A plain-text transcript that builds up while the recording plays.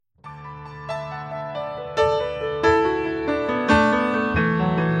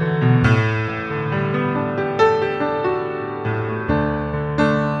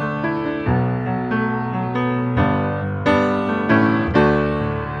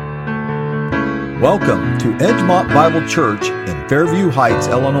Welcome to Edgemont Bible Church in Fairview Heights,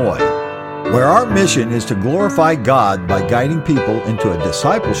 Illinois, where our mission is to glorify God by guiding people into a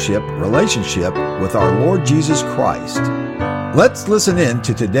discipleship relationship with our Lord Jesus Christ. Let's listen in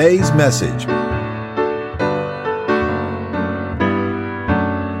to today's message. Turn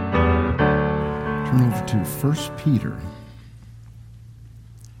over to 1 Peter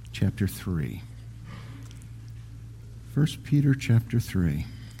chapter 3. 1 Peter chapter 3.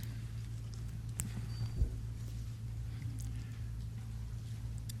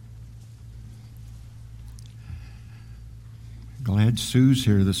 Glad Sue's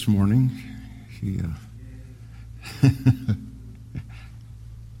here this morning. She,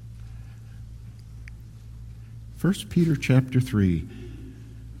 1 Peter chapter 3,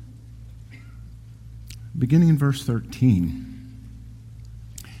 beginning in verse 13.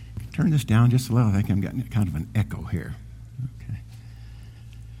 Turn this down just a little. I think I'm getting kind of an echo here. Okay.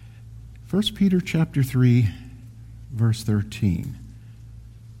 1 Peter chapter 3, verse 13.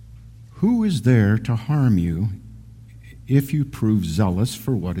 Who is there to harm you if you prove zealous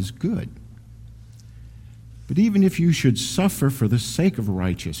for what is good? But even if you should suffer for the sake of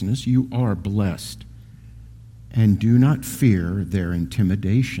righteousness, you are blessed. And do not fear their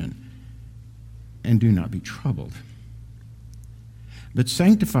intimidation, and do not be troubled. But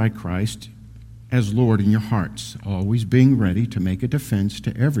sanctify Christ as Lord in your hearts, always being ready to make a defense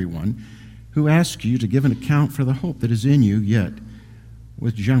to everyone who asks you to give an account for the hope that is in you, yet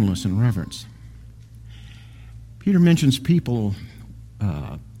with gentleness and reverence. Peter mentions people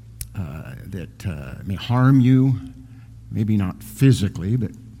that may harm you, maybe not physically,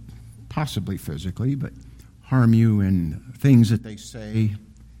 but possibly physically, but harm you in things that they say,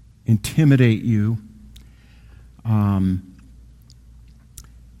 intimidate you. And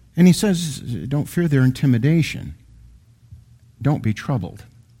he says, don't fear their intimidation. Don't be troubled.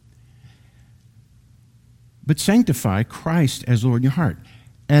 But sanctify Christ as Lord in your heart.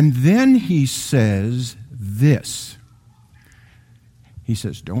 And then he says this. He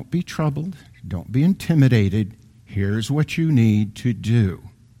says, don't be troubled. Don't be intimidated. Here's what you need to do.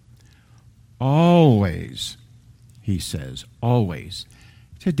 Always, he says, always.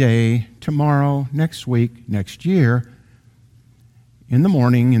 Today, tomorrow, next week, next year, in the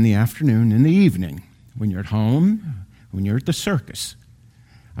morning, in the afternoon, in the evening, when you're at home, when you're at the circus,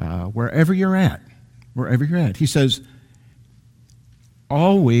 wherever you're at. He says,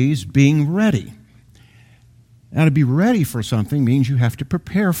 always being ready. Now, to be ready for something means you have to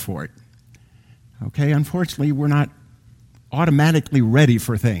prepare for it. Okay, unfortunately, we're not automatically ready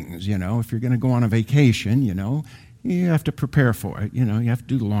for things, If you're going to go on a vacation, you have to prepare for it. You have to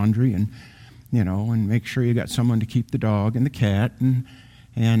do the laundry and make sure you got someone to keep the dog and the cat and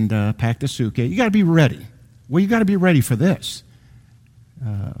pack the suitcase. You got to be ready. Well, you got to be ready for this.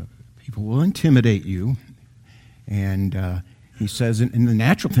 People will intimidate you, and he says, in the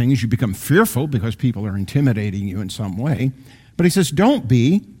natural thing is you become fearful because people are intimidating you in some way. But he says, don't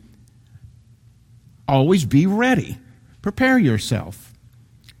be. Always be ready. Prepare yourself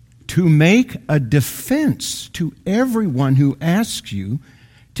to make a defense to everyone who asks you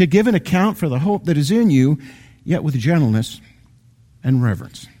to give an account for the hope that is in you, yet with gentleness and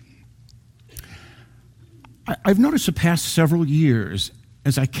reverence. I've noticed the past several years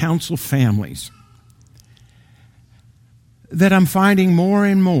as I counsel families that I'm finding more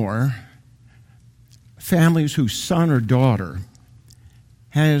and more families whose son or daughter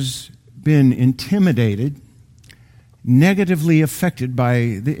has been intimidated, negatively affected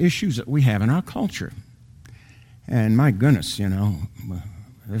by the issues that we have in our culture. And my goodness,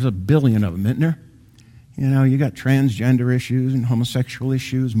 there's a billion of them, isn't there? You got transgender issues and homosexual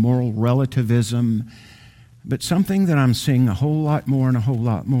issues, moral relativism, but something that I'm seeing a whole lot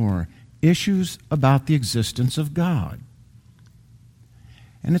more, issues about the existence of God.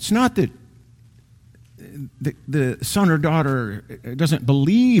 And it's not that the son or daughter doesn't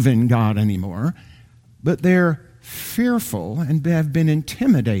believe in God anymore, but they're fearful and have been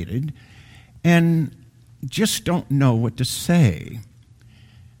intimidated and just don't know what to say.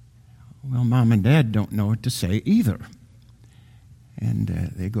 Well, mom and dad don't know what to say either. And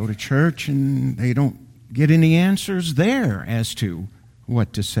they go to church and they don't get any answers there as to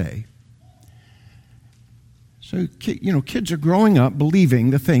what to say. So, kids are growing up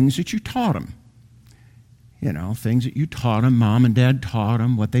believing the things that you taught them. Things that you taught them, mom and dad taught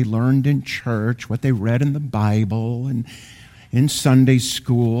them, what they learned in church, what they read in the Bible. in Sunday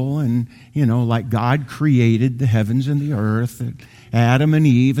school, and, like God created the heavens and the earth. Adam and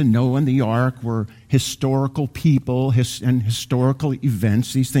Eve and Noah and the ark were historical people and historical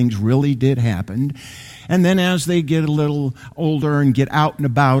events. These things really did happen. And then as they get a little older and get out and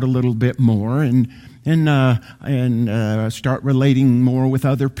about a little bit more and start relating more with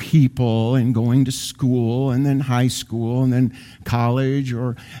other people and going to school and then high school and then college,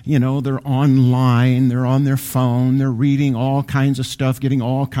 or, they're online, they're on their phone, they're reading all kinds of stuff, getting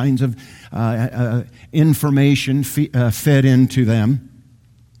all kinds of information fed into them.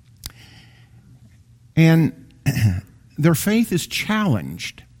 And their faith is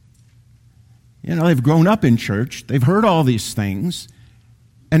challenged. They've grown up in church, they've heard all these things,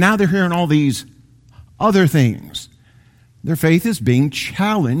 and now they're hearing all these other things. Their faith is being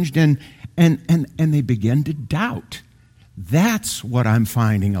challenged, and they begin to doubt. That's what I'm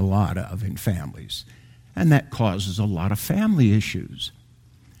finding a lot of in families, and that causes a lot of family issues.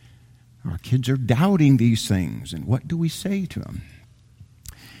 Our kids are doubting these things, and what do we say to them?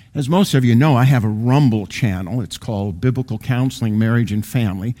 As most of you know, I have a Rumble channel. It's called Biblical Counseling, Marriage, and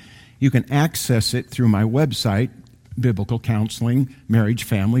Family. You can access it through my website,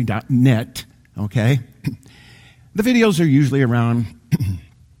 biblicalcounselingmarriagefamily.net, okay? The videos are usually around,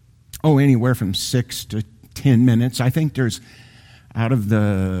 anywhere from 6 to 10 minutes. I think there's, out of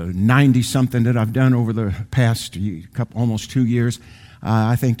the 90-something that I've done over the past almost 2 years,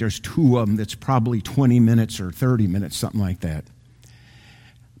 I think there's 2 of them that's probably 20 minutes or 30 minutes, something like that.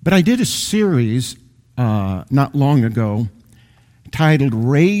 But I did a series not long ago titled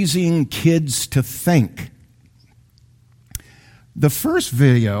Raising Kids to Think. The first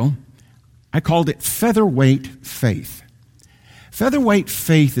video, I called it Featherweight Faith. Featherweight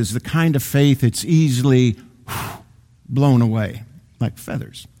faith is the kind of faith that's easily blown away, like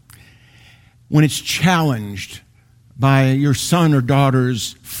feathers. When it's challenged by your son or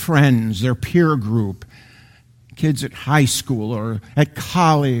daughter's friends, their peer group, kids at high school or at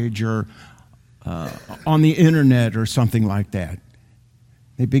college or on the internet or something like that,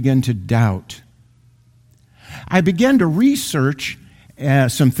 they begin to doubt. I began to research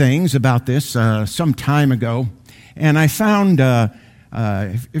some things about this some time ago, and I found,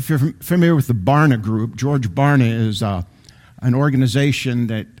 if you're familiar with the Barna Group, George Barna is an organization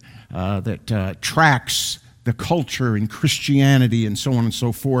that tracks the culture and Christianity and so on and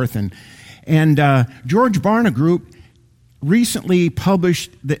so forth. And George Barna Group recently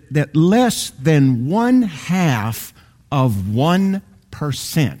published that less than 1/2 of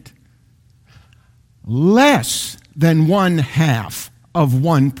 1%, less than 1/2 of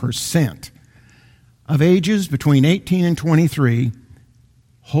 1% of ages between 18 and 23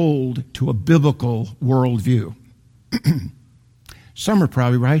 hold to a biblical worldview. Some are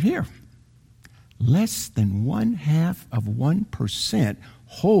probably right here. Less than 1/2 of 1%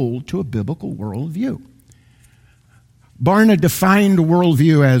 hold to a biblical worldview. Barna defined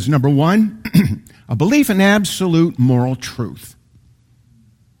worldview as, number one, a belief in absolute moral truth.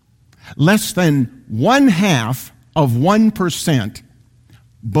 Less than 1/2 of 1%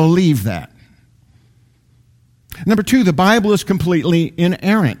 believe that. Number two, the Bible is completely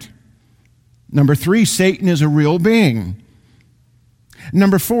inerrant. Number three, Satan is a real being.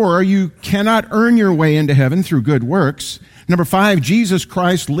 Number four, you cannot earn your way into heaven through good works. Number five, Jesus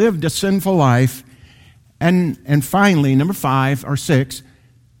Christ lived a sinful life. And finally, number 5 or 6,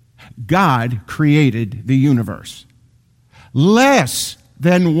 God created the universe. Less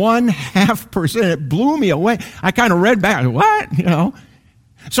than 1/2%. It blew me away. I kind of read back, what?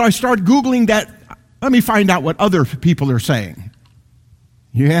 So I started Googling that. Let me find out what other people are saying.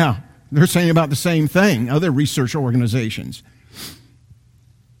 Yeah, they're saying about the same thing, other research organizations.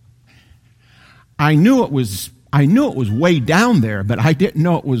 I knew it was way down there, but I didn't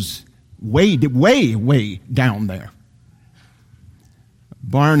know it was way down there.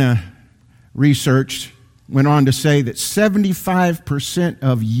 Barna research went on to say that 75%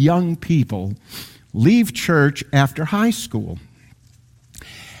 of young people leave church after high school.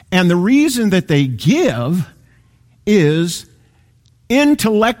 And the reason that they give is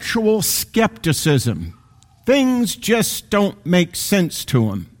intellectual skepticism. Things just don't make sense to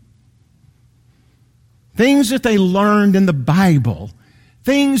them. Things that they learned in the Bible,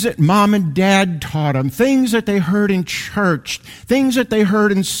 things that mom and dad taught them, things that they heard in church, things that they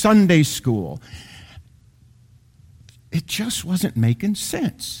heard in Sunday school. It just wasn't making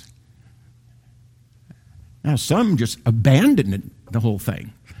sense. Now, some just abandoned the whole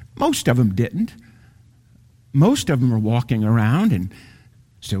thing. Most of them didn't. Most of them are walking around and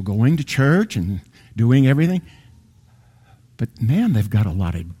still going to church and doing everything. But man, they've got a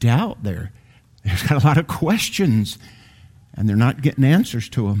lot of doubt there. They've got a lot of questions. and they're not getting answers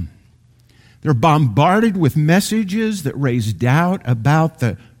to them. They're bombarded with messages that raise doubt about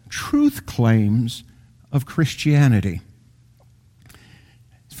the truth claims of Christianity.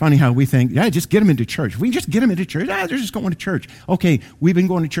 It's funny how we think, yeah, just get them into church. If we just get them into church, they're just going to church. Okay, we've been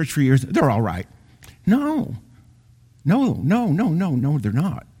going to church for years. They're all right. No, they're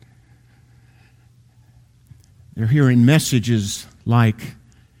not. They're hearing messages like,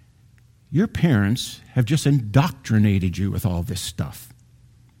 your parents have just indoctrinated you with all this stuff.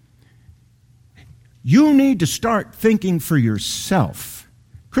 You need to start thinking for yourself.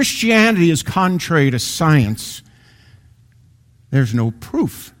 Christianity is contrary to science. There's no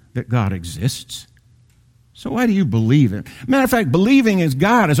proof that God exists. So why do you believe it? Matter of fact, believing in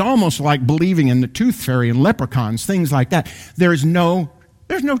God is almost like believing in the tooth fairy and leprechauns, things like that.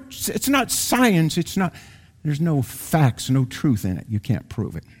 It's not science, there's no facts, no truth in it. You can't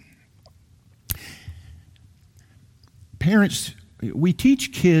prove it. Parents, we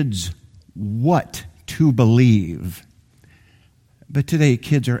teach kids what to believe. But today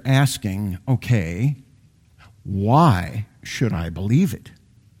kids are asking, okay, why should I believe it?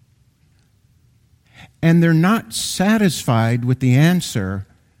 And they're not satisfied with the answer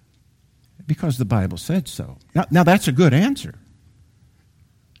because the Bible said so. Now that's a good answer.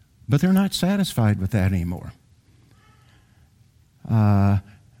 But they're not satisfied with that anymore.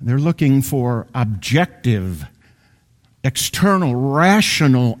 They're looking for objective, external,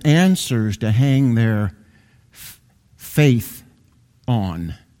 rational answers to hang their faith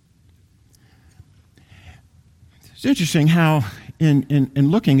on. It's interesting how in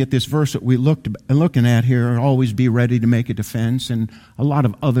looking at this verse that we're looking at here, always be ready to make a defense, and a lot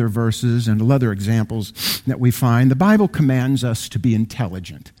of other verses and other examples that we find, the Bible commands us to be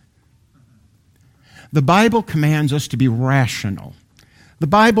intelligent. The Bible commands us to be rational. The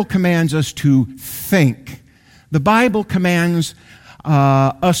Bible commands us to think. The Bible commands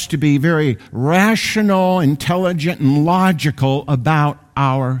us to be very rational, intelligent, and logical about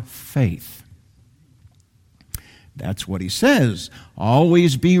our faith. That's what he says.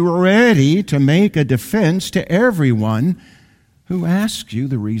 Always be ready to make a defense to everyone who asks you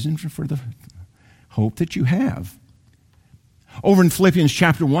the reason for the hope that you have. Over in Philippians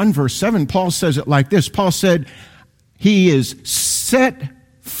chapter 1, verse 7, Paul says it like this. Paul said, he is set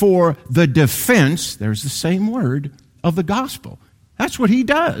for the defense, there's the same word, of the gospel. That's what he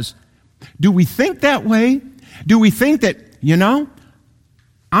does. Do we think that way? Do we think that,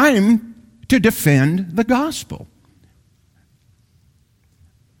 I'm to defend the gospel?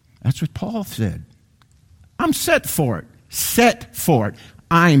 That's what Paul said. I'm set for it. Set for it.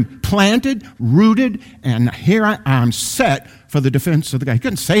 I'm planted, rooted, and here I'm set for the defense of the gospel. He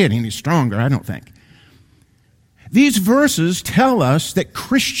couldn't say it any stronger, I don't think. These verses tell us that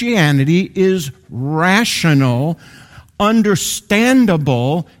Christianity is rational,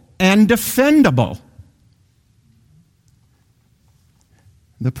 understandable, and defendable.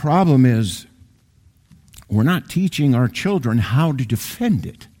 The problem is we're not teaching our children how to defend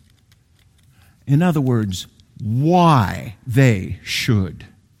it. In other words, why they should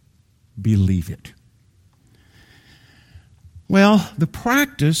believe it. Well, the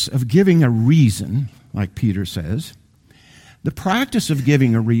practice of giving a reason, like Peter says, the practice of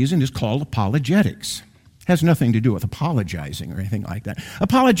giving a reason is called apologetics. It has nothing to do with apologizing or anything like that.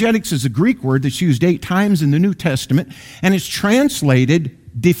 Apologetics is a Greek word that's used 8 times in the New Testament, and it's translated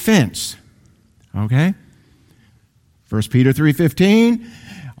defense. Okay? 1 Peter 3:15,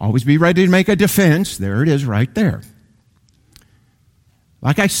 always be ready to make a defense. There it is right there.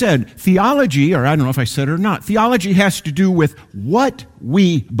 Like I said, theology, or I don't know if I said it or not, theology has to do with what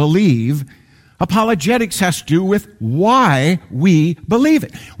we believe. Apologetics has to do with why we believe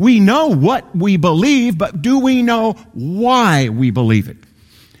it. We know what we believe, but do we know why we believe it?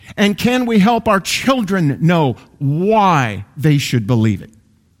 And can we help our children know why they should believe it?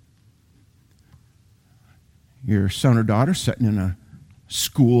 Your son or daughter sitting in a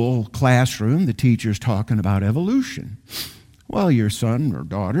school classroom, the teacher's talking about evolution. Well, your son or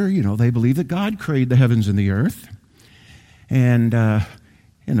daughter, they believe that God created the heavens and the earth. And,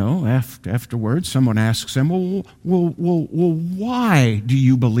 afterwards, someone asks them, well, why do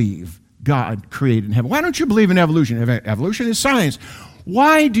you believe God created heaven? Why don't you believe in evolution? Evolution is science.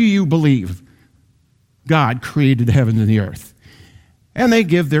 Why do you believe God created the heavens and the earth? And they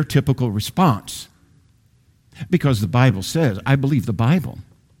give their typical response. Because the Bible says, I believe the Bible.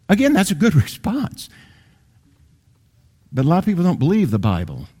 Again, that's a good response. But a lot of people don't believe the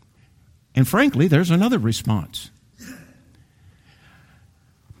Bible. And frankly, there's another response.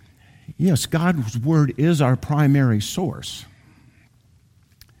 Yes, God's Word is our primary source.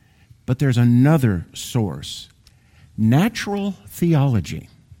 But there's another source. Natural theology.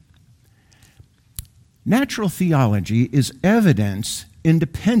 Natural theology is evidence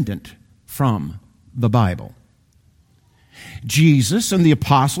independent from the Bible. Jesus and the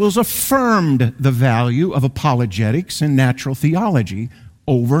apostles affirmed the value of apologetics and natural theology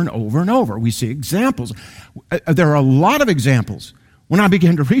over and over and over. We see examples. There are a lot of examples. When I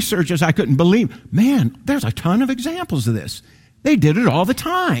began to research this, I couldn't believe, man, there's a ton of examples of this. They did it all the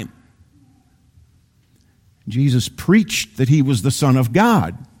time. Jesus preached that he was the Son of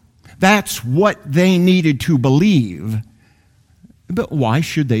God. That's what they needed to believe. But why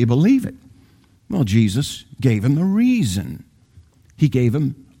should they believe it? Well, Jesus gave them the reason. He gave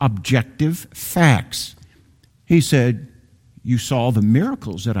them objective facts. He said, you saw the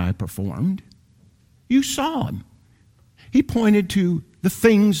miracles that I performed. You saw them. He pointed to the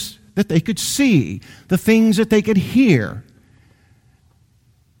things that they could see, the things that they could hear.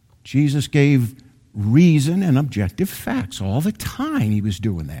 Jesus gave reason and objective facts all the time. He was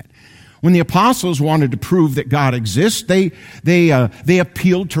doing that. When the apostles wanted to prove that God exists, they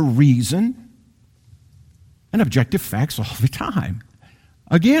appealed to reason and objective facts all the time.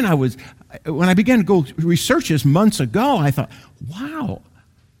 Again, when I began to go research this months ago, I thought, wow,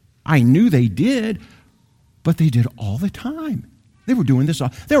 I knew they did, but they did all the time. They were doing this.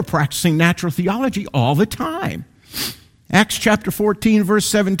 They were practicing natural theology all the time. Acts chapter 14, verse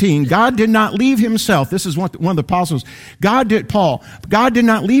 17. God did not leave himself. This is one of the apostles. God did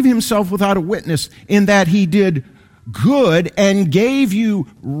not leave himself without a witness in that he did good and gave you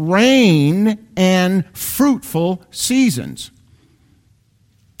rain and fruitful seasons.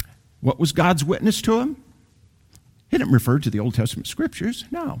 What was God's witness to him? He didn't refer to the Old Testament scriptures.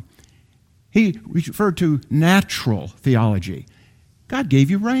 No. He referred to natural theology. God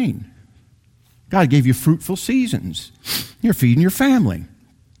gave you rain. God gave you fruitful seasons. You're feeding your family.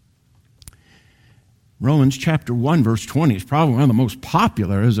 Romans chapter 1, verse 20 is probably one of the most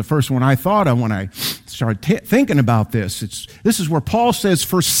popular. It was the first one I thought of when I started thinking about this. This is where Paul says,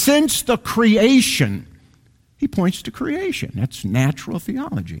 for since the creation, he points to creation. That's natural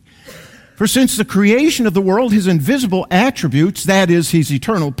theology. For since the creation of the world, his invisible attributes, that is, his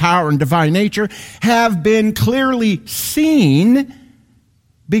eternal power and divine nature, have been clearly seen,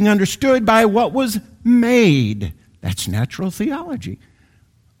 being understood by what was made. That's natural theology.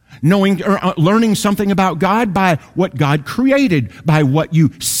 Knowing or learning something about God by what God created, by what you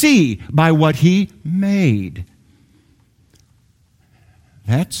see, by what he made.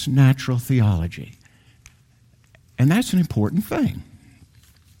 That's natural theology. And that's an important thing.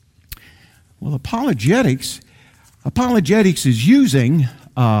 Well, apologetics is using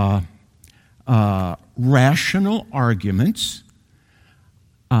rational arguments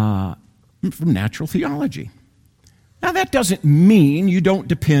from natural theology. Now, that doesn't mean you don't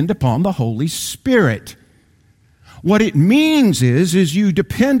depend upon the Holy Spirit. What it means is you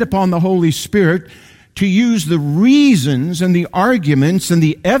depend upon the Holy Spirit to use the reasons and the arguments and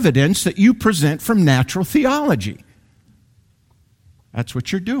the evidence that you present from natural theology. That's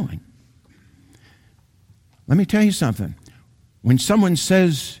what you're doing. Let me tell you something. When someone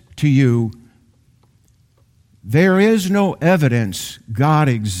says to you, there is no evidence God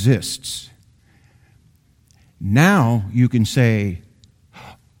exists, now you can say,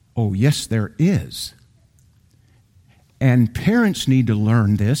 oh, yes, there is. And parents need to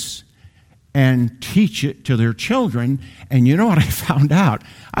learn this and teach it to their children. And you know what I found out?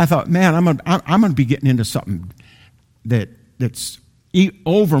 I thought, man, I'm going to be getting into something that's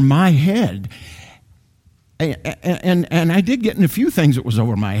over my head. And I did get in a few things that was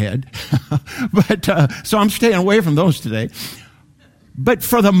over my head. But so I'm staying away from those today. But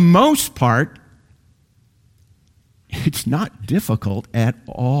for the most part, it's not difficult at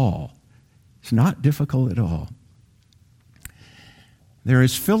all. It's not difficult at all. There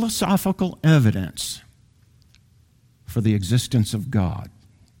is philosophical evidence for the existence of God.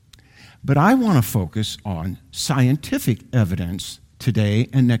 But I want to focus on scientific evidence today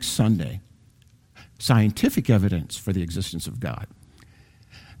and next Sunday. Scientific evidence for the existence of God.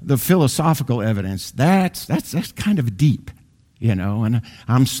 The philosophical evidence, that's kind of deep, and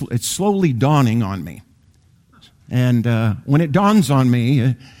it's slowly dawning on me. And when it dawns on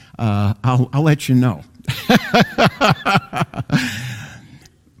me, I'll let you know.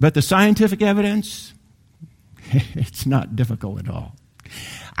 But the scientific evidence, it's not difficult at all.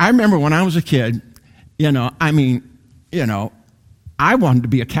 I remember when I was a kid, I wanted to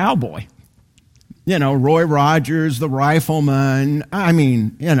be a cowboy. Roy Rogers, the rifleman. I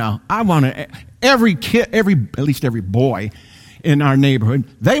wanted every kid, at least every boy in our neighborhood,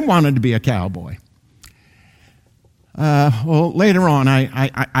 they wanted to be a cowboy. Well, later on,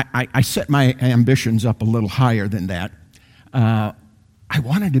 I set my ambitions up a little higher than that. I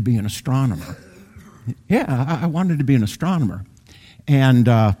wanted to be an astronomer. Yeah, I wanted to be an astronomer. And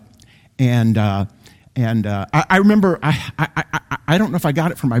I remember, I don't know if I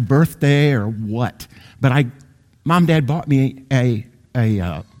got it for my birthday or what, but Mom and Dad bought me a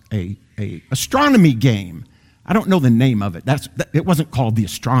astronomy game. I don't know the name of it. It wasn't called the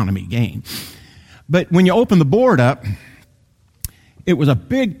astronomy game. But when you open the board up, it was a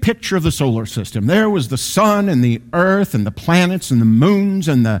big picture of the solar system. There was the sun and the earth and the planets and the moons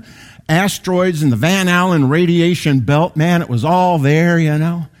and the asteroids and the Van Allen radiation belt. Man, it was all there, you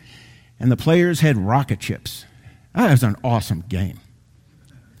know. And the players had rocket ships. That was an awesome game.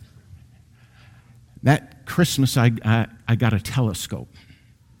 That Christmas, I got a telescope.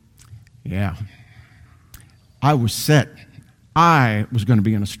 Yeah. I was set. I was going to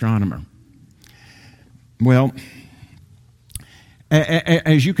be an astronomer. Well,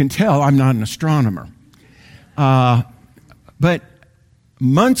 as you can tell, I'm not an astronomer. But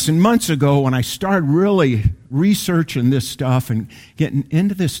months and months ago, when I started really researching this stuff and getting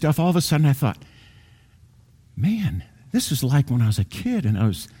into this stuff, all of a sudden I thought, man, this is like when I was a kid and I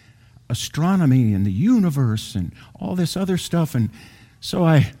was astronomy and the universe and all this other stuff. And so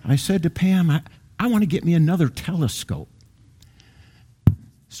I said to Pam, I want to get me another telescope.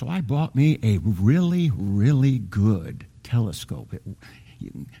 So I bought me a really, really good telescope.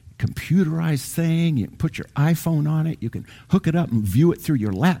 Computerized thing. You can put your iPhone on it. You can hook it up and view it through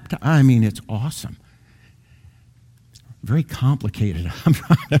your laptop. I mean, it's awesome. Very complicated. I'm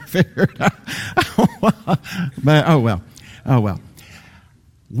trying to figure it out. But, oh well.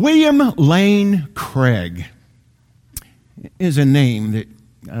 William Lane Craig is a name that,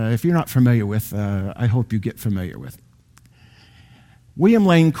 if you're not familiar with, I hope you get familiar with. William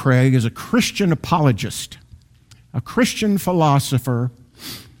Lane Craig is a Christian apologist, a Christian philosopher,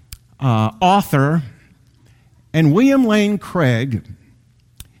 author, and William Lane Craig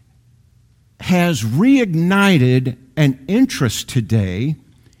has reignited an interest today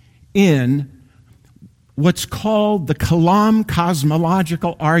in what's called the Kalam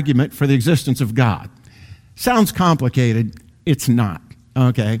cosmological argument for the existence of God. Sounds complicated. It's not,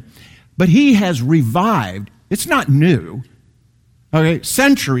 okay? But he has revived, it's not new, okay,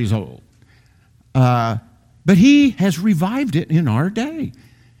 centuries old. But he has revived it in our day.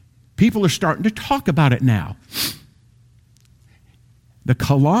 People are starting to talk about it now. The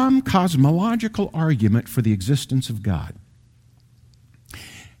Kalam cosmological argument for the existence of God.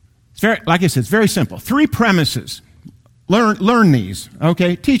 It's very, like I said, it's very simple. 3 premises. Learn these,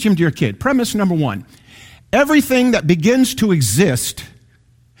 okay? Teach them to your kid. Premise number 1. Everything that begins to exist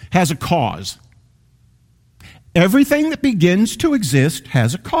has a cause. Everything that begins to exist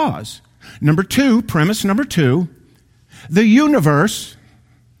has a cause. Number 2, premise number 2, the universe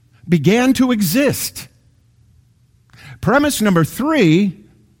began to exist. Premise number 3,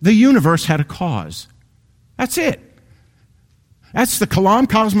 the universe had a cause. That's it. That's the Kalam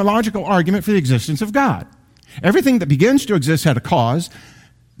cosmological argument for the existence of God. Everything that begins to exist had a cause.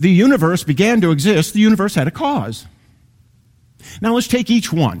 The universe began to exist. The universe had a cause. Now let's take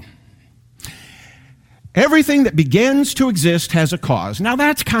each one. Everything that begins to exist has a cause. Now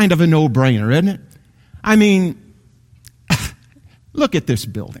that's kind of a no-brainer, isn't it? I mean, look at this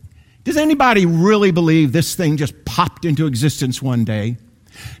building. Does anybody really believe this thing just popped into existence one day?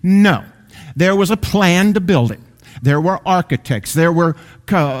 No. There was a plan to build it. There were architects, there were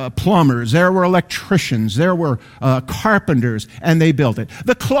plumbers, there were electricians, there were carpenters, and they built it.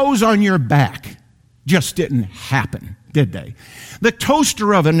 The clothes on your back just didn't happen, did they? The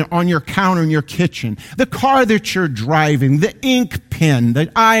toaster oven on your counter in your kitchen, the car that you're driving, the ink pen, the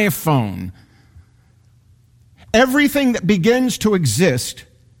iPhone. Everything that begins to exist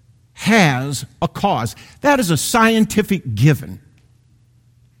has a cause. That is a scientific given.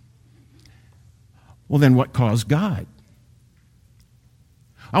 Well, then what caused God?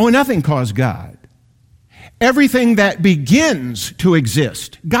 Oh, nothing caused God. Everything that begins to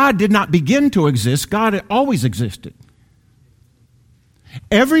exist. God did not begin to exist. God always existed.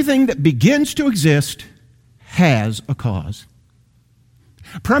 Everything that begins to exist has a cause.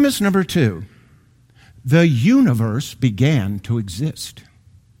 Premise number 2, the universe began to exist.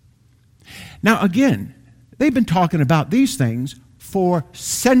 Now, again, they've been talking about these things for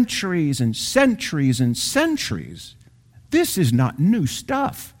centuries and centuries and centuries. This is not new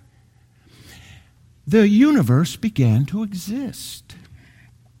stuff. The universe began to exist.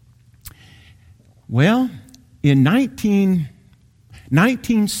 Well, in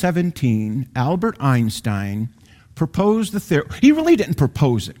 1917, Albert Einstein proposed the theory. He really didn't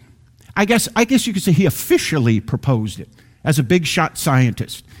propose it. I guess you could say he officially proposed it as a big shot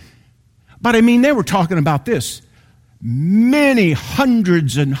scientist. But I mean, they were talking about this many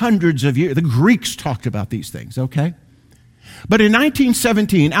hundreds and hundreds of years. The Greeks talked about these things, okay? But in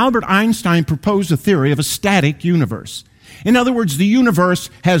 1917, Albert Einstein proposed a theory of a static universe. In other words, the universe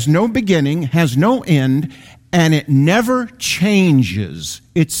has no beginning, has no end, and it never changes.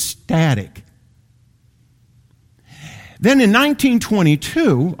 It's static. Then in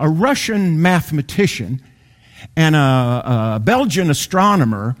 1922, a Russian mathematician and a Belgian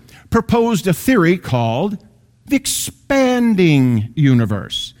astronomer proposed a theory called the expanding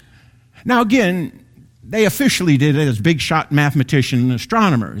universe. Now again, they officially did it as big shot mathematicians and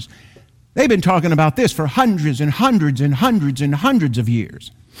astronomers. They've been talking about this for hundreds and hundreds and hundreds and hundreds of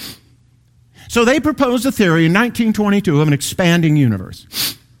years. So they proposed a theory in 1922 of an expanding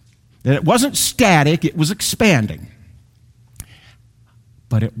universe. That it wasn't static, it was expanding.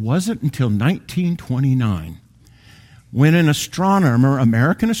 But it wasn't until 1929 when an astronomer,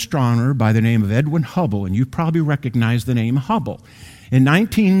 American astronomer by the name of Edwin Hubble, and you probably recognize the name Hubble. In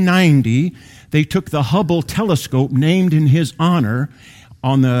 1990, they took the Hubble telescope, named in his honor,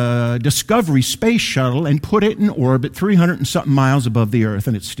 on the Discovery space shuttle and put it in orbit 300 and something miles above the Earth,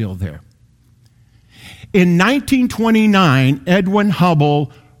 and it's still there. In 1929, Edwin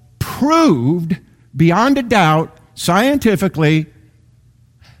Hubble proved beyond a doubt, scientifically,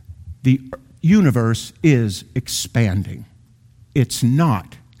 the universe is expanding. It's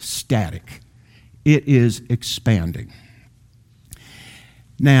not static. It is expanding.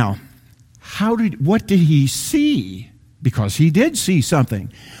 Now, what did he see? Because he did see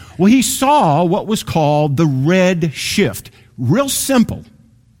something. Well, he saw what was called the red shift. Real simple,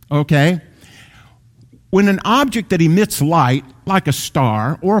 okay? When an object that emits light, like a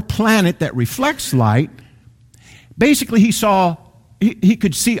star, or a planet that reflects light, basically he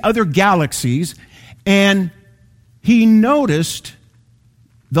could see other galaxies, and he noticed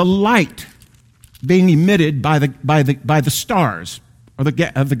the light being emitted by the stars of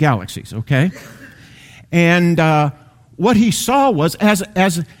the galaxies. Okay, and what he saw was as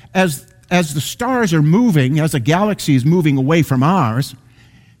the stars are moving, as a galaxy is moving away from ours,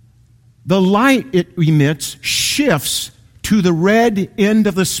 the light it emits shifts to the red end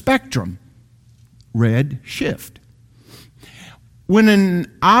of the spectrum. Red shift. When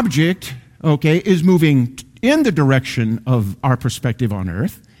an object, is moving in the direction of our perspective on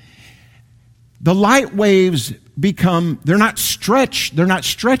Earth, the light waves they're not stretched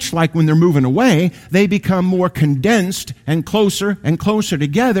like when they're moving away. They become more condensed and closer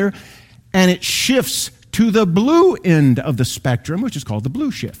together, and it shifts to the blue end of the spectrum, which is called the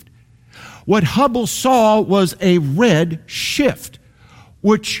blue shift. What Hubble saw was a red shift,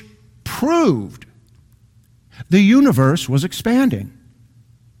 which proved the universe was expanding.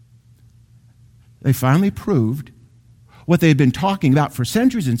 They finally proved what they had been talking about for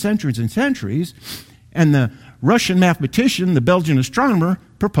centuries and centuries and centuries, and the Russian mathematician, the Belgian astronomer,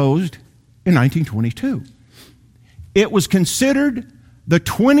 proposed in 1922. It was considered the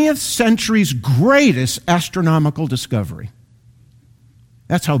 20th century's greatest astronomical discovery.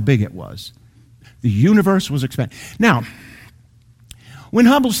 That's how big it was. The universe was expanding. Now, when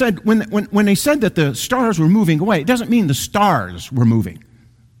Hubble said, when they said that the stars were moving away, it doesn't mean the stars were moving.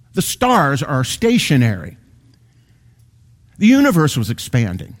 The stars are stationary. The universe was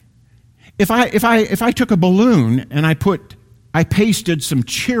expanding. If I took a balloon and I pasted some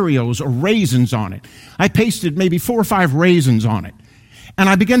Cheerios or raisins on it, I pasted maybe 4 or 5 raisins on it, and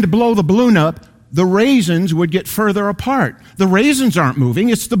I began to blow the balloon up, the raisins would get further apart. The raisins aren't moving,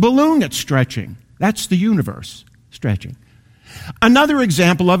 it's the balloon that's stretching. That's the universe stretching. Another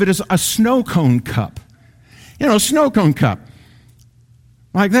example of it is a snow cone cup. A snow cone cup.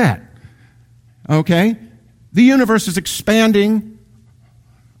 Like that. Okay? The universe is expanding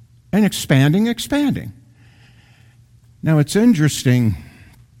and expanding. Now it's interesting.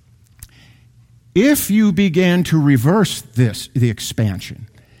 If you began to reverse the expansion,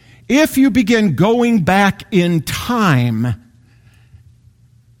 if you begin going back in time,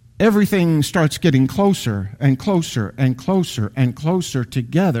 everything starts getting closer and closer and closer and closer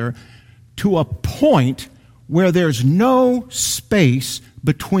together to a point where there's no space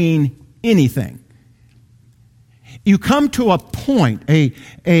between anything. You come to a point, a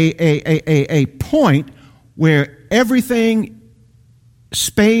point where everything,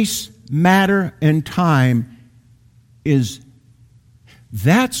 space, matter, and time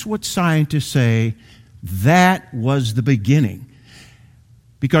that's what scientists say, that was the beginning.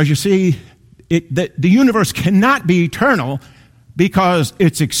 Because you see, the universe cannot be eternal because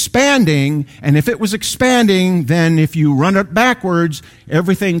it's expanding, and if it was expanding, then if you run it backwards,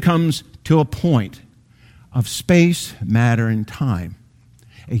 everything comes to a point of space, matter, and time.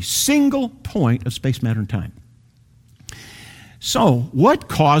 A single point of space, matter, and time. So, what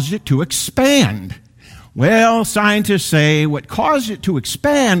caused it to expand? Well, scientists say what caused it to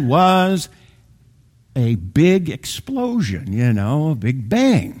expand was a big explosion, a big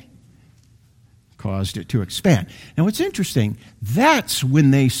bang caused it to expand. Now, what's interesting, that's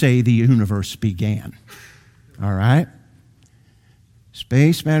when they say the universe began. All right?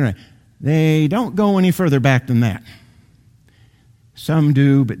 Space, matter, they don't go any further back than that. Some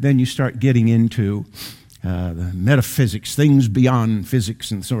do, but then you start getting into the metaphysics, things beyond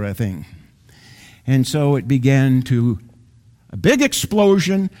physics and sort of thing. And so it began to, a big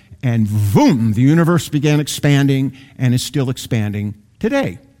explosion, and boom, the universe began expanding and is still expanding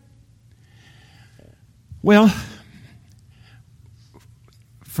today. Well,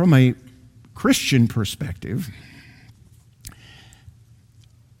 from a Christian perspective,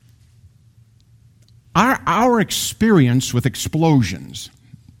 our experience with explosions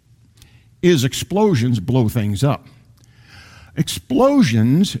is explosions blow things up.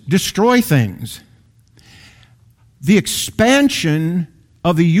 Explosions destroy things. The expansion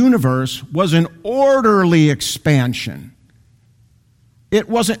of the universe was an orderly expansion. It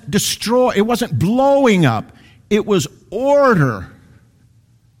wasn't it wasn't blowing up. It was order.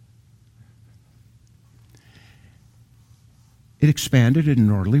 It expanded in an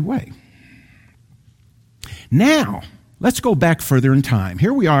orderly way. Now, let's go back further in time.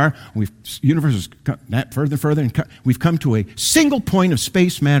 Here we are. Universe has come further, and we've come to a single point of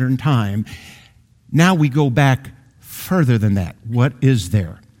space, matter, and time. Now we go back further than that. What is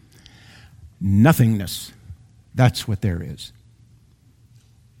there? Nothingness. That's what there is.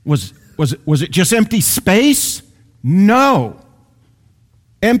 Was it just empty space? No.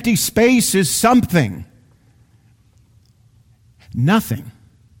 Empty space is something. Nothing.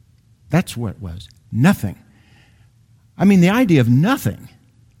 That's what it was. Nothing. I mean, the idea of nothing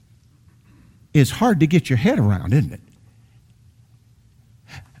is hard to get your head around, isn't it?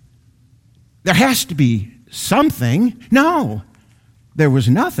 There has to be something. No, there was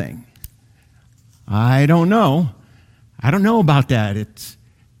nothing. I don't know. I don't know about that.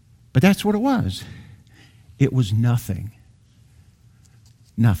 But that's what it was. It was nothing.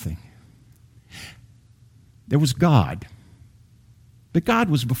 Nothing. There was God. But God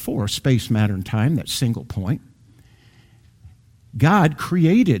was before space, matter, and time, that single point. God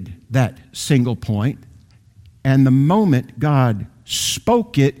created that single point, and the moment God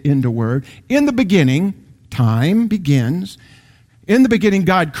spoke it into word, in the beginning, time begins. In the beginning,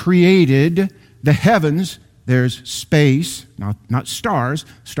 God created the heavens. There's space, not stars.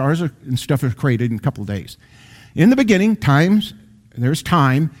 Stars and stuff are created in a couple of days. In the beginning, there's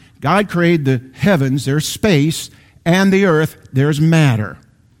time. God created the heavens, there's space, and the earth, there's matter.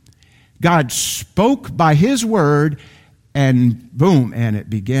 God spoke by His word, and boom, and it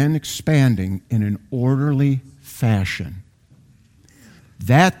began expanding in an orderly fashion.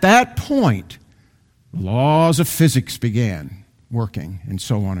 At that point, laws of physics began working, and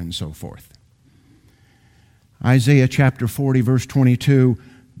so on and so forth. Isaiah chapter 40, verse 22,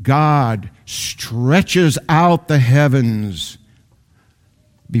 God stretches out the heavens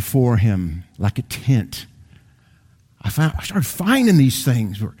before Him like a tent. I started finding these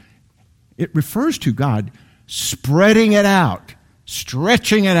things where it refers to God spreading it out,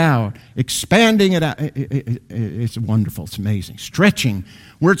 stretching it out, expanding it out. It's wonderful. It's amazing. Stretching.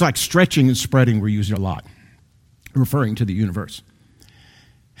 Words like stretching and spreading were used a lot, referring to the universe.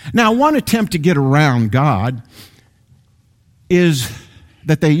 Now, one attempt to get around God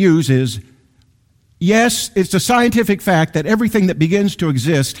that they use is, yes, it's a scientific fact that everything that begins to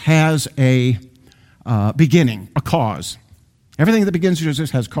exist has a beginning, a cause. Everything that begins to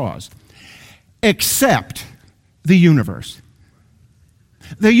exist has cause, except the universe.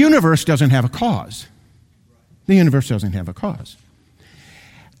 The universe doesn't have a cause. The universe doesn't have a cause.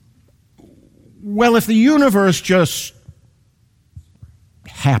 Well, if the universe just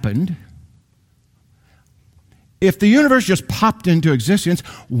happened, if the universe just popped into existence,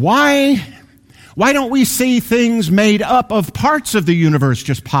 why don't we see things made up of parts of the universe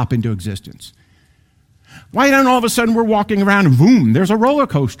just pop into existence? Why don't all of a sudden we're walking around and boom, there's a roller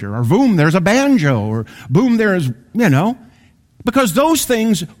coaster, or boom, there's a banjo, or boom, there's, because those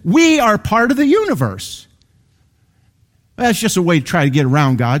things, we are part of the universe. That's just a way to try to get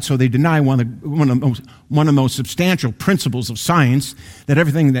around God, so they deny one of the most substantial principles of science, that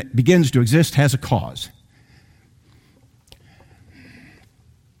everything that begins to exist has a cause.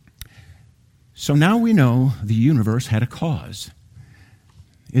 So now we know the universe had a cause.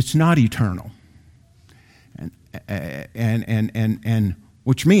 It's not eternal. And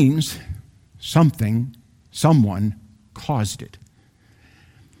which means someone caused it.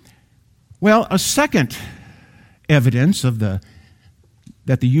 Well, a second evidence of that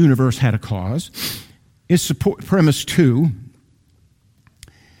the universe had a cause is premise 2,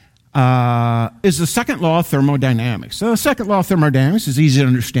 is the second law of thermodynamics. So the second law of thermodynamics is easy to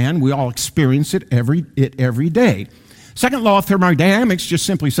understand. We all experience it every day. Second law of thermodynamics just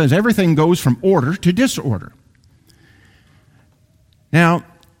simply says everything goes from order to disorder. Now,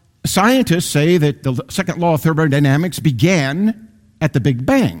 scientists say that the second law of thermodynamics began at the Big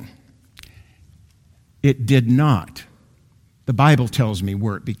Bang. It did not. The Bible tells me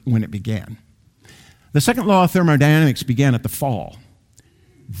when it began. The second law of thermodynamics began at the fall.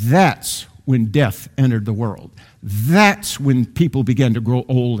 That's when death entered the world. That's when people began to grow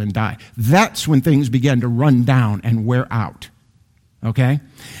old and die. That's when things began to run down and wear out. Okay?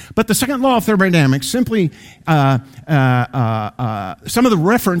 But the second law of thermodynamics simply, some of the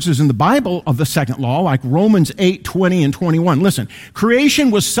references in the Bible of the second law, like Romans 8, 20 and 21. Listen,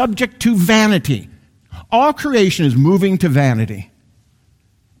 creation was subject to vanity. All creation is moving to vanity,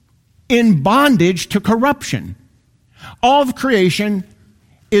 in bondage to corruption. All of creation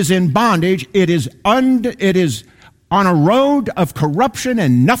is in bondage. It is on a road of corruption,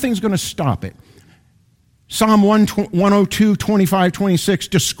 and nothing's going to stop it. Psalm 102, 25, 26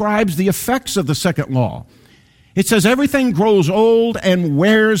 describes the effects of the second law. It says everything grows old and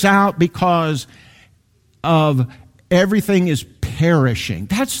wears out because of everything is perishing.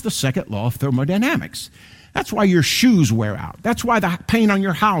 That's the second law of thermodynamics. That's why your shoes wear out. That's why the paint on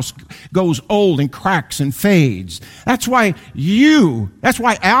your house goes old and cracks and fades. That's why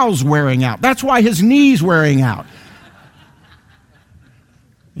Al's wearing out. That's why his knee's wearing out.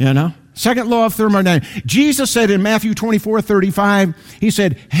 You know? Second law of thermodynamics. Jesus said in Matthew 24:35, he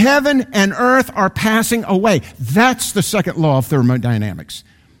said, heaven and earth are passing away. That's the second law of thermodynamics.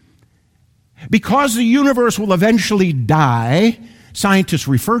 Because the universe will eventually die, scientists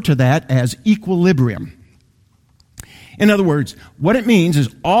refer to that as equilibrium. In other words, what it means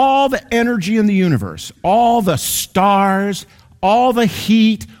is all the energy in the universe, all the stars, all the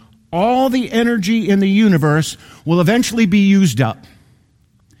heat, all the energy in the universe will eventually be used up.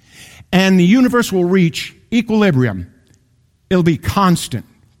 And the universe will reach equilibrium. It'll be constant,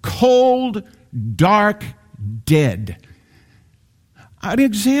 cold, dark, dead. An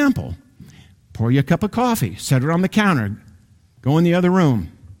example. Pour you a cup of coffee, set it on the counter, go in the other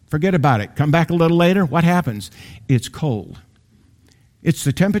room, forget about it, come back a little later, what happens? It's cold. It's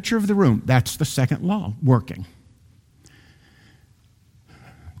the temperature of the room. That's the second law working.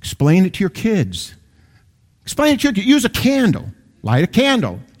 Explain it to your kids. Explain it to your kids. Use a candle. Light a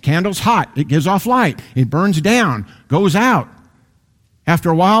candle. Candle's hot. It gives off light. It burns down, goes out.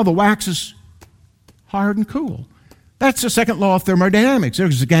 After a while, the wax is hard and cool. That's the second law of thermodynamics.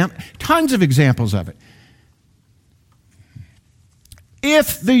 There's tons of examples of it.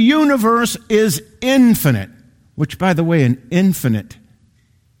 If the universe is infinite, which, by the way, I'm not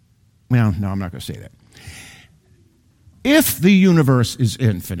going to say that. If the universe is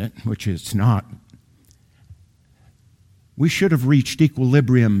infinite, which it's not, we should have reached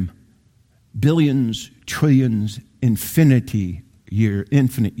equilibrium billions, trillions, infinite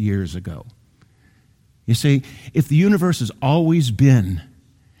years ago. You see, if the universe has always been,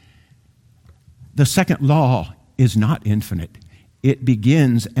 the second law is not infinite. It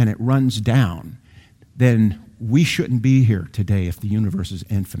begins and it runs down. Then we shouldn't be here today if the universe is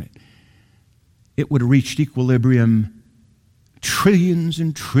infinite. It would have reached equilibrium trillions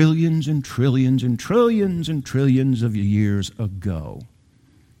and trillions and trillions and trillions and trillions of years ago.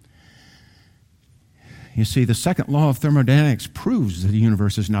 You see, the second law of thermodynamics proves that the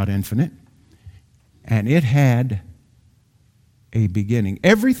universe is not infinite, and it had a beginning.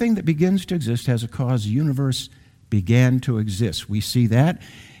 Everything that begins to exist has a cause. The universe began to exist. We see that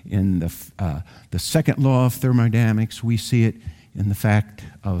in the second law of thermodynamics. We see it in the fact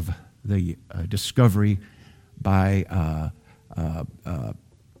of the discovery by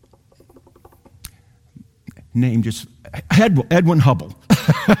Edwin Hubble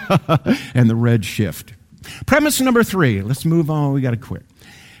and the red shift. Premise number 3. Let's move on. We got to quit.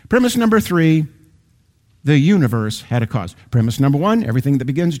 Premise number 3, the universe had a cause. Premise number 1, everything that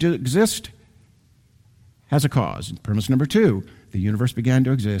begins to exist has a cause. Premise number 2, the universe began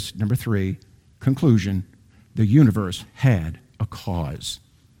to exist. Number 3, conclusion, the universe had a cause.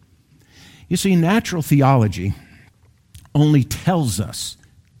 You see, natural theology only tells us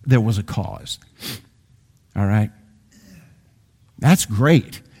there was a cause. All right? That's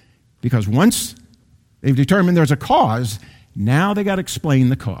great, because once they've determined there's a cause, Now they got to explain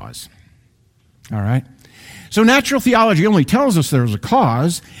the cause. All right? So natural theology only tells us there's a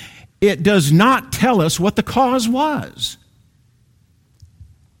cause. It does not tell us what the cause was.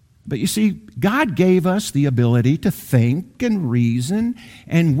 But you see, God gave us the ability to think and reason,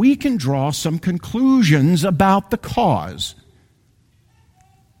 and we can draw some conclusions about the cause.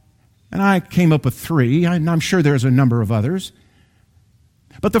 And I came up with 3, and I'm sure there's a number of others.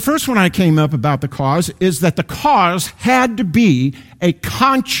 But the first one I came up about the cause is that the cause had to be a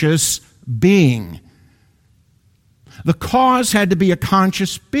conscious being. The cause had to be a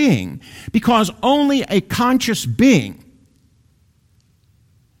conscious being, because only a conscious being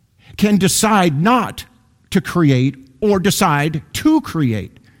can decide not to create or decide to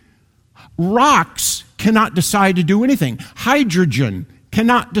create. Rocks cannot decide to do anything. Hydrogen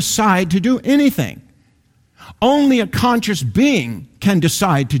cannot decide to do anything. Only a conscious being can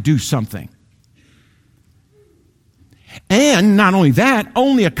decide to do something. And not only that,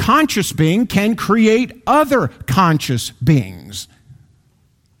 only a conscious being can create other conscious beings,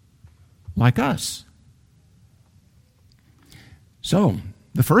 like us. So,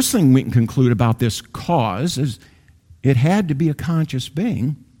 the first thing we can conclude about this cause is it had to be a conscious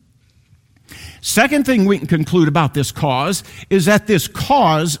being. Second thing we can conclude about this cause is that this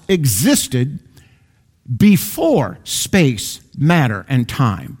cause existed before space, matter, and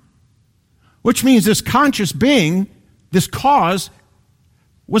time. Which means this conscious being, this cause,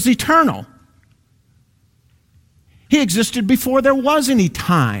 was eternal. He existed before there was any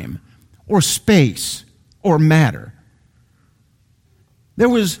time or space or matter. There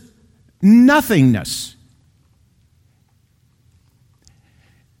was nothingness.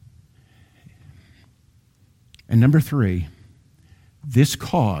 And number 3, this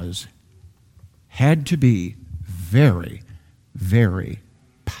cause had to be very, very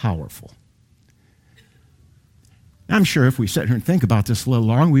powerful. I'm sure if we sit here and think about this a little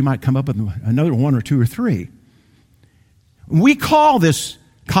long, we might come up with another 1 or 2 or 3. We call this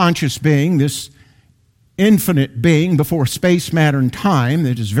conscious being, this infinite being before space, matter, and time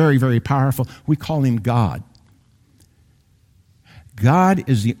that is very, very powerful, we call him God. God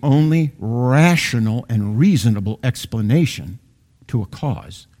is the only rational and reasonable explanation to a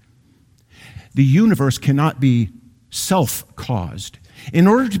cause. The universe cannot be self-caused. In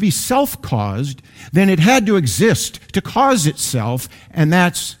order to be self-caused, then it had to exist to cause itself, and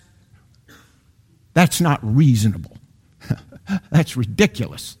that's not reasonable. That's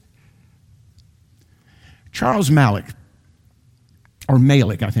ridiculous. Charles Malick, or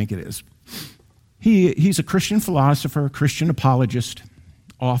Malick, I think it is, he's a Christian philosopher, Christian apologist,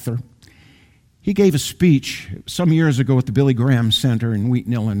 author. He gave a speech some years ago at the Billy Graham Center in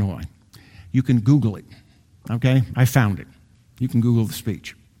Wheaton, Illinois. You can Google it, okay? I found it. You can Google the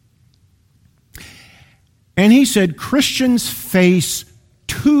speech. And he said, Christians face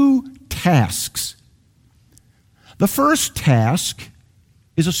 2 tasks. The first task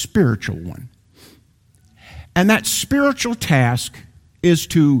is a spiritual one. And that spiritual task is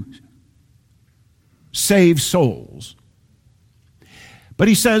to save souls. But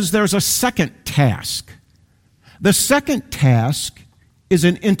he says there's a second task. The second task is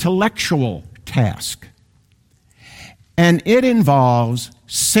an intellectual task. And it involves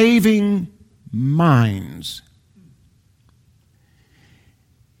saving minds.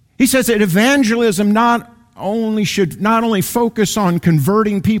 He says that evangelism should not only focus on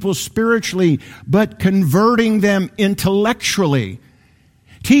converting people spiritually, but converting them intellectually,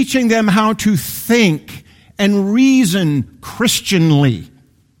 teaching them how to think and reason Christianly,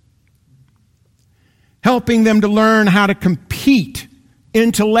 helping them to learn how to compete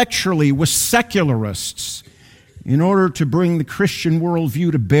intellectually with secularists in order to bring the Christian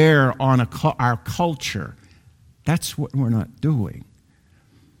worldview to bear on our culture. That's what we're not doing.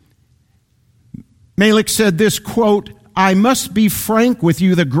 Malick said this, quote, I must be frank with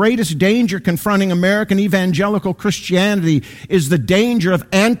you, the greatest danger confronting American evangelical Christianity is the danger of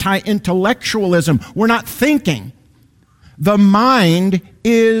anti-intellectualism. We're not thinking. The mind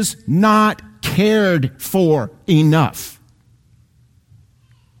is not cared for enough.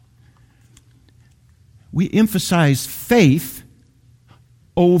 We emphasize faith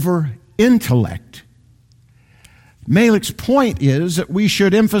over intellect. Malick's point is that we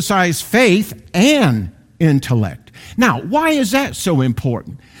should emphasize faith and intellect. Now, why is that so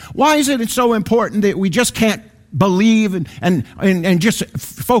important? Why is it so important that we just can't believe and just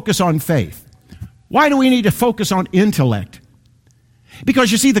focus on faith? Why do we need to focus on intellect?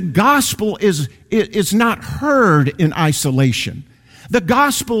 Because you see, the gospel is not heard in isolation. The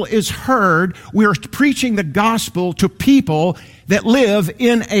gospel is heard. We're preaching the gospel to people that live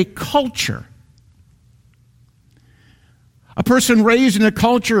in a culture. A person raised in a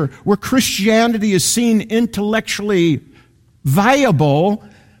culture where Christianity is seen intellectually viable,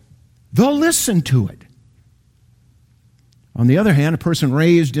 they'll listen to it. On the other hand, a person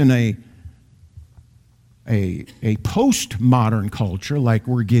raised in a postmodern culture like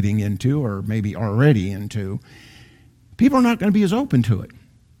we're getting into, or maybe already into, people are not going to be as open to it.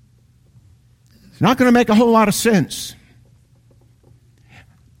 It's not going to make a whole lot of sense.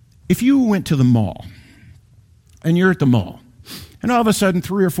 If you went to the mall, and you're at the mall, and all of a sudden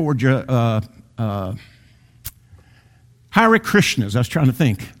 3 or 4 Hare Krishnas, I was trying to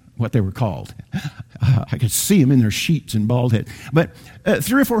think what they were called. I could see them in their sheets and bald head. But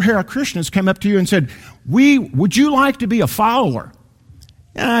 3 or 4 Hare Krishnas came up to you and said, would you like to be a follower?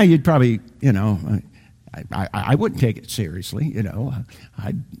 You'd probably, I wouldn't take it seriously, they're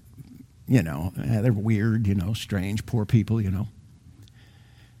weird, strange, poor people,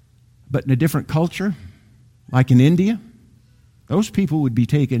 But in a different culture, like in India, those people would be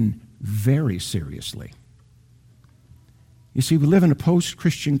taken very seriously. You see, we live in a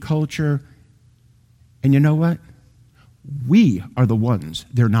post-Christian culture, and you know what? We are the ones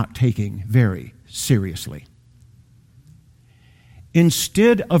they're not taking very seriously.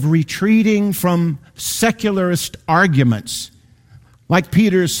 Instead of retreating from secularist arguments, like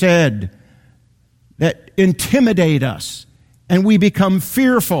Peter said, that intimidate us, and we become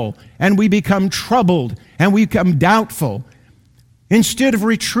fearful, and we become troubled, and we become doubtful. Instead of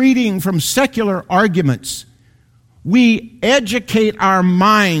retreating from secular arguments, we educate our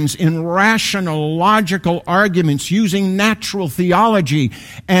minds in rational, logical arguments using natural theology,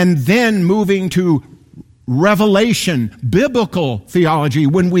 and then moving to revelation, biblical theology.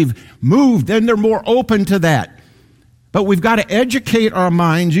 When we've moved, then they're more open to that. But we've got to educate our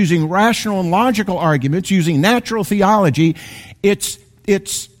minds using rational and logical arguments, using natural theology. It's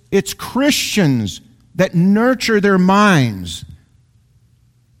Christians that nurture their minds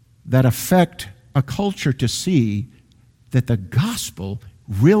that affect a culture to see that the gospel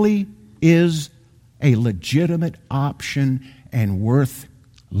really is a legitimate option and worth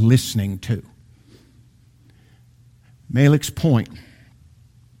listening to. Malik's point: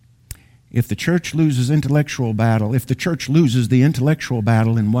 if the church loses the intellectual battle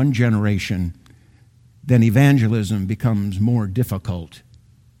in one generation, then evangelism becomes more difficult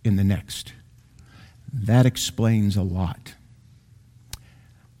in the next. That explains a lot.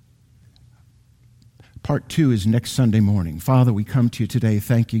 Part 2 is next Sunday morning. Father, we come to you today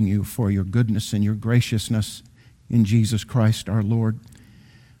thanking you for your goodness and your graciousness in Jesus Christ our Lord.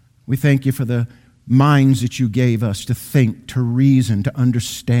 We thank you for the minds that you gave us to think, to reason, to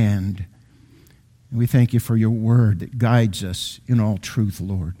understand. And we thank you for your word that guides us in all truth,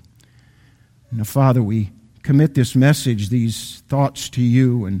 Lord. Now, Father, we commit this message, these thoughts to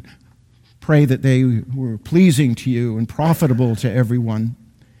you, and pray that they were pleasing to you and profitable to everyone.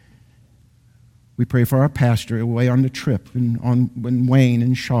 We pray for our pastor away on the trip and on Wayne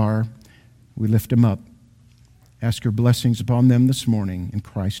and Shar. We lift him up. Ask your blessings upon them this morning. In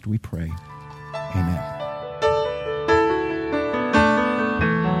Christ we pray. Amen.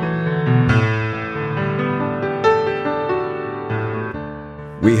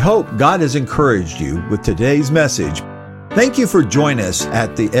 We hope God has encouraged you with today's message. Thank you for joining us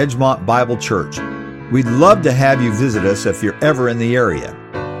at the Edgemont Bible Church. We'd love to have you visit us if you're ever in the area.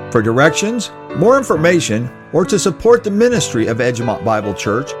 For directions, more information, or to support the ministry of Edgemont Bible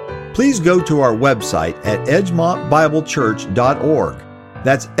Church, please go to our website at edgemontbiblechurch.org.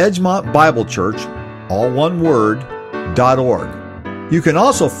 That's Edgemont Bible Church, all one word, .org. You can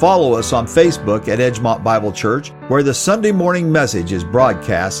also follow us on Facebook at Edgemont Bible Church, where the Sunday morning message is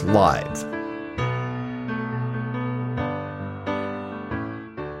broadcast live.